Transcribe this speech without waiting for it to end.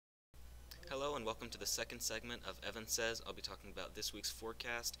and welcome to the second segment of Evan Says. I'll be talking about this week's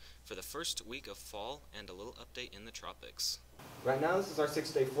forecast for the first week of fall and a little update in the tropics. Right now, this is our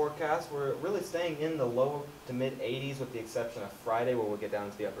 6-day forecast. We're really staying in the low to mid 80s with the exception of Friday where we'll get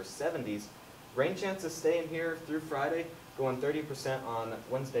down to the upper 70s. Rain chances staying here through Friday, going 30% on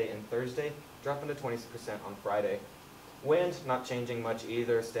Wednesday and Thursday, dropping to 20% on Friday. Wind not changing much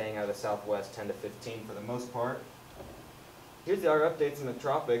either, staying out of the southwest 10 to 15 for the most part. Here's our updates in the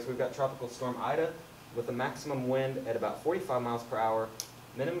tropics. We've got Tropical Storm Ida with a maximum wind at about 45 miles per hour,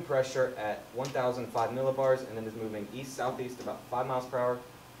 minimum pressure at 1,005 millibars, and then is moving east-southeast about 5 miles per hour.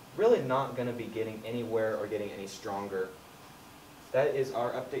 Really not going to be getting anywhere or getting any stronger. That is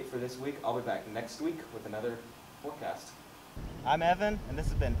our update for this week. I'll be back next week with another forecast. I'm Evan, and this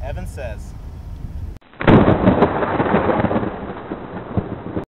has been Evan Says.